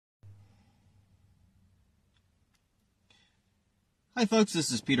Hi folks,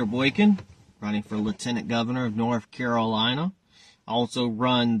 this is Peter Boykin, running for Lieutenant Governor of North Carolina. I also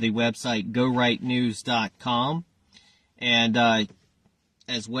run the website GoRightNews.com, and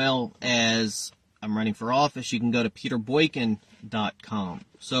as well as I'm running for office, you can go to PeterBoykin.com.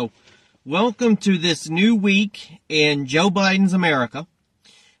 So, welcome to this new week in Joe Biden's America,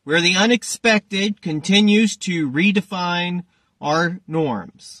 where the unexpected continues to redefine our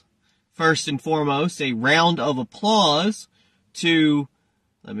norms. First and foremost, a round of applause to,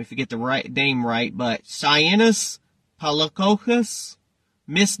 let me forget the name right, but Cyanus Palacocas,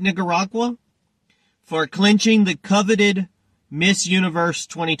 Miss Nicaragua, for clinching the coveted Miss Universe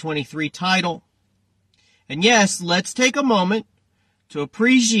 2023 title. And yes, let's take a moment to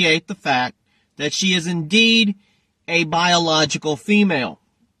appreciate the fact that she is indeed a biological female.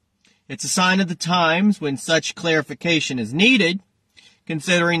 It's a sign of the times when such clarification is needed,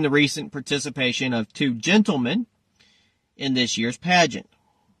 considering the recent participation of two gentlemen in this year's pageant.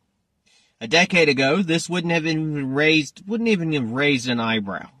 A decade ago, this wouldn't even have raised an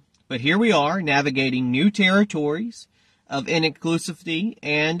eyebrow. But here we are, navigating new territories of inclusivity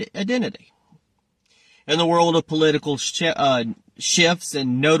and identity. In the world of political shifts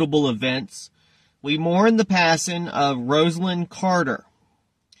and notable events, we mourn the passing of Rosalynn Carter,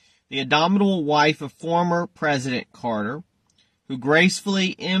 the indomitable wife of former President Carter, who gracefully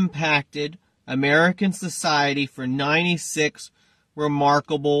impacted American society for 96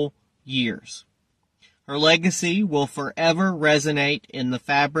 remarkable years. Her legacy will forever resonate in the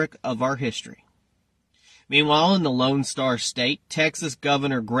fabric of our history. Meanwhile, in the Lone Star State, Texas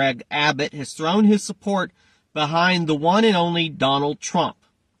Governor Greg Abbott has thrown his support behind the one and only Donald Trump.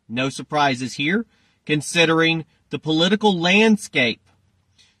 No surprises here, considering the political landscape.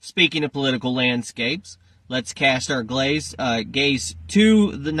 Speaking of political landscapes, let's cast our gaze to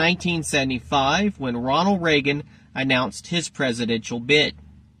the 1975 when Ronald Reagan announced his presidential bid.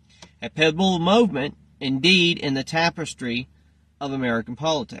 A pivotal moment, indeed, in the tapestry of American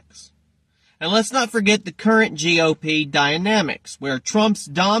politics. And let's not forget the current GOP dynamics, where Trump's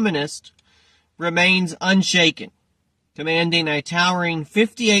dominance remains unshaken, commanding a towering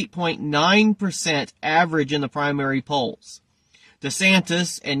 58.9% average in the primary polls.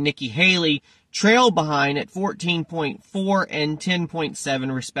 DeSantis and Nikki Haley trail behind at 14.4 and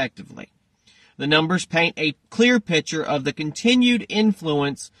 10.7 respectively. The numbers paint a clear picture of the continued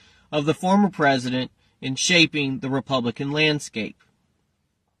influence of the former president in shaping the Republican landscape.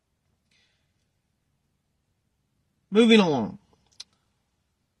 Moving along.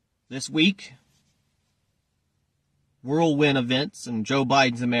 This week, whirlwind events in Joe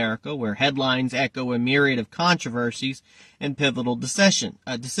Biden's America, where headlines echo a myriad of controversies and pivotal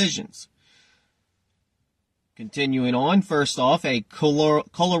decisions. Continuing on, first off, a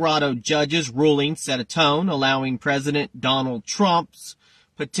Colorado judge's ruling set a tone, allowing President Donald Trump's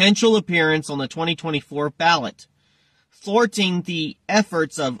potential appearance on the 2024 ballot, thwarting the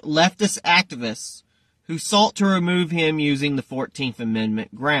efforts of leftist activists who sought to remove him using the 14th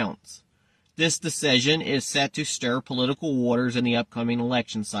Amendment grounds. This decision is set to stir political waters in the upcoming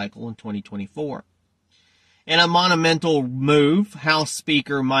election cycle in 2024. In a monumental move, House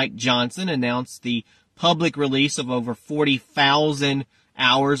Speaker Mike Johnson announced the public release of over 40,000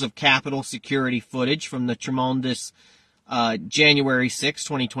 hours of Capitol security footage from the tremendous January 6,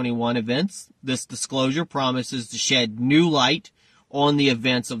 2021 events. This disclosure promises to shed new light on the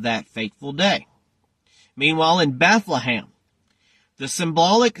events of that fateful day. Meanwhile, in Bethlehem, the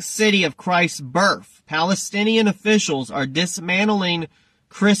symbolic city of Christ's birth, Palestinian officials are dismantling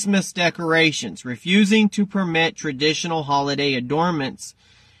Christmas decorations, refusing to permit traditional holiday adornments.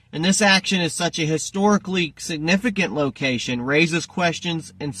 And this action is such a historically significant location, raises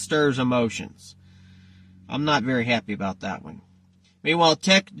questions and stirs emotions. I'm not very happy about that one. Meanwhile,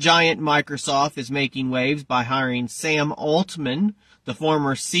 tech giant Microsoft is making waves by hiring Sam Altman, the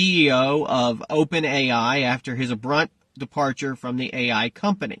former CEO of OpenAI, after his abrupt departure from the AI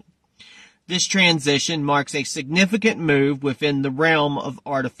company. This transition marks a significant move within the realm of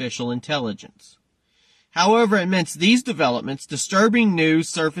artificial intelligence. However, amidst these developments, disturbing news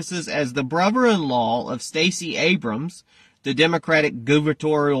surfaces as the brother-in-law of Stacey Abrams, the Democratic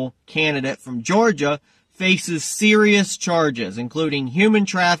gubernatorial candidate from Georgia, faces serious charges, including human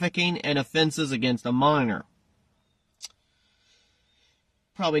trafficking and offenses against a minor.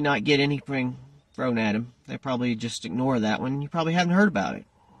 Probably not get anything thrown at him. They probably just ignore that one. You probably haven't heard about it.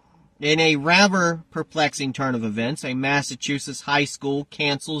 In a rather perplexing turn of events, a Massachusetts high school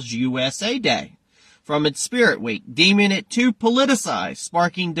cancels USA Day from its Spirit Week, deeming it too politicized,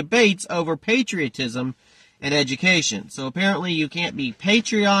 sparking debates over patriotism and education. So apparently you can't be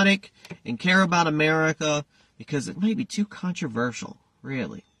patriotic and care about America because it may be too controversial,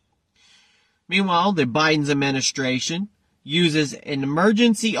 really. Meanwhile, the Biden's administration uses an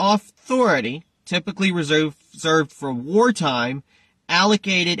emergency authority, typically reserved for wartime,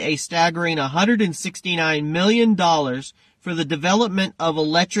 allocated a staggering $169 million for the development of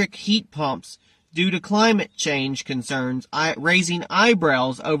electric heat pumps due to climate change concerns, raising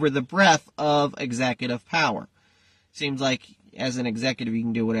eyebrows over the breadth of executive power. Seems like as an executive you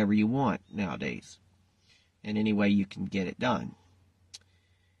can do whatever you want nowadays, in any way you can get it done.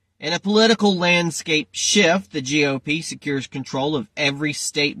 In a political landscape shift, the GOP secures control of every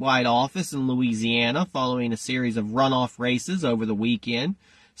statewide office in Louisiana following a series of runoff races over the weekend,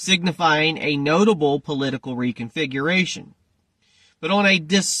 signifying a notable political reconfiguration. But on a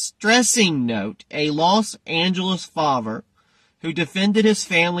distressing note, a Los Angeles father who defended his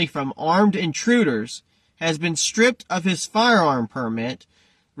family from armed intruders has been stripped of his firearm permit,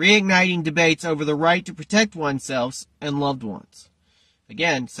 reigniting debates over the right to protect oneself and loved ones.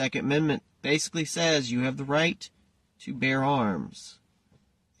 Again, Second Amendment basically says you have the right to bear arms.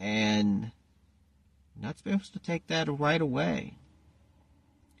 And you're not supposed to take that right away.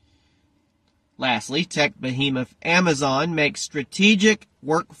 Lastly, tech behemoth Amazon makes strategic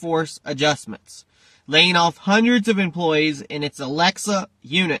workforce adjustments, laying off hundreds of employees in its Alexa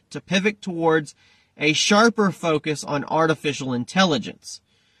unit to pivot towards a sharper focus on artificial intelligence.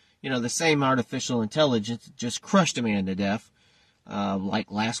 You know, the same artificial intelligence that just crushed a man to death, like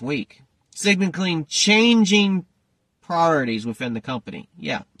last week. Signaling changing priorities within the company.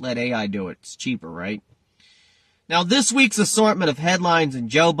 Yeah, let AI do it. It's cheaper, right? Now, this week's assortment of headlines in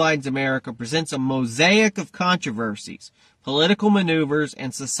Joe Biden's America presents a mosaic of controversies, political maneuvers,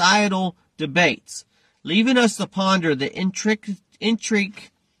 and societal debates, leaving us to ponder the intricate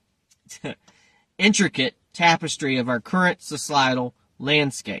tapestry of our current societal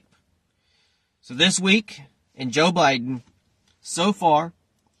landscape. So this week, in Joe Biden, so far,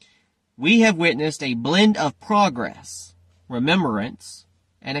 we have witnessed a blend of progress, remembrance,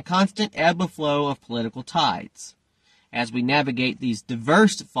 and a constant ebb and flow of political tides. As we navigate these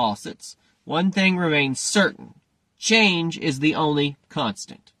diverse faucets, one thing remains certain: change is the only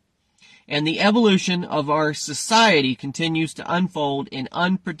constant. And the evolution of our society continues to unfold in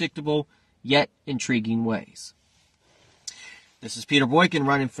unpredictable yet intriguing ways. This is Peter Boykin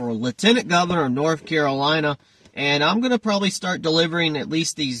running for Lieutenant Governor of North Carolina, and I'm going to probably start delivering at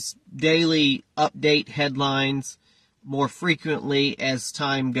least these daily update headlines more frequently as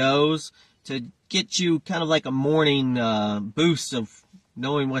time goes to get you kind of like a morning boost of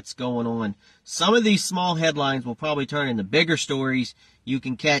knowing what's going on. Some of these small headlines will probably turn into bigger stories. You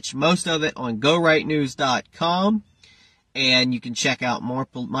can catch most of it on GoRightNews.com, and you can check out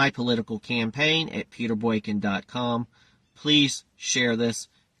my political campaign at PeterBoykin.com. Please share this.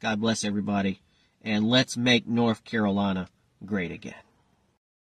 God bless everybody, and let's make North Carolina great again.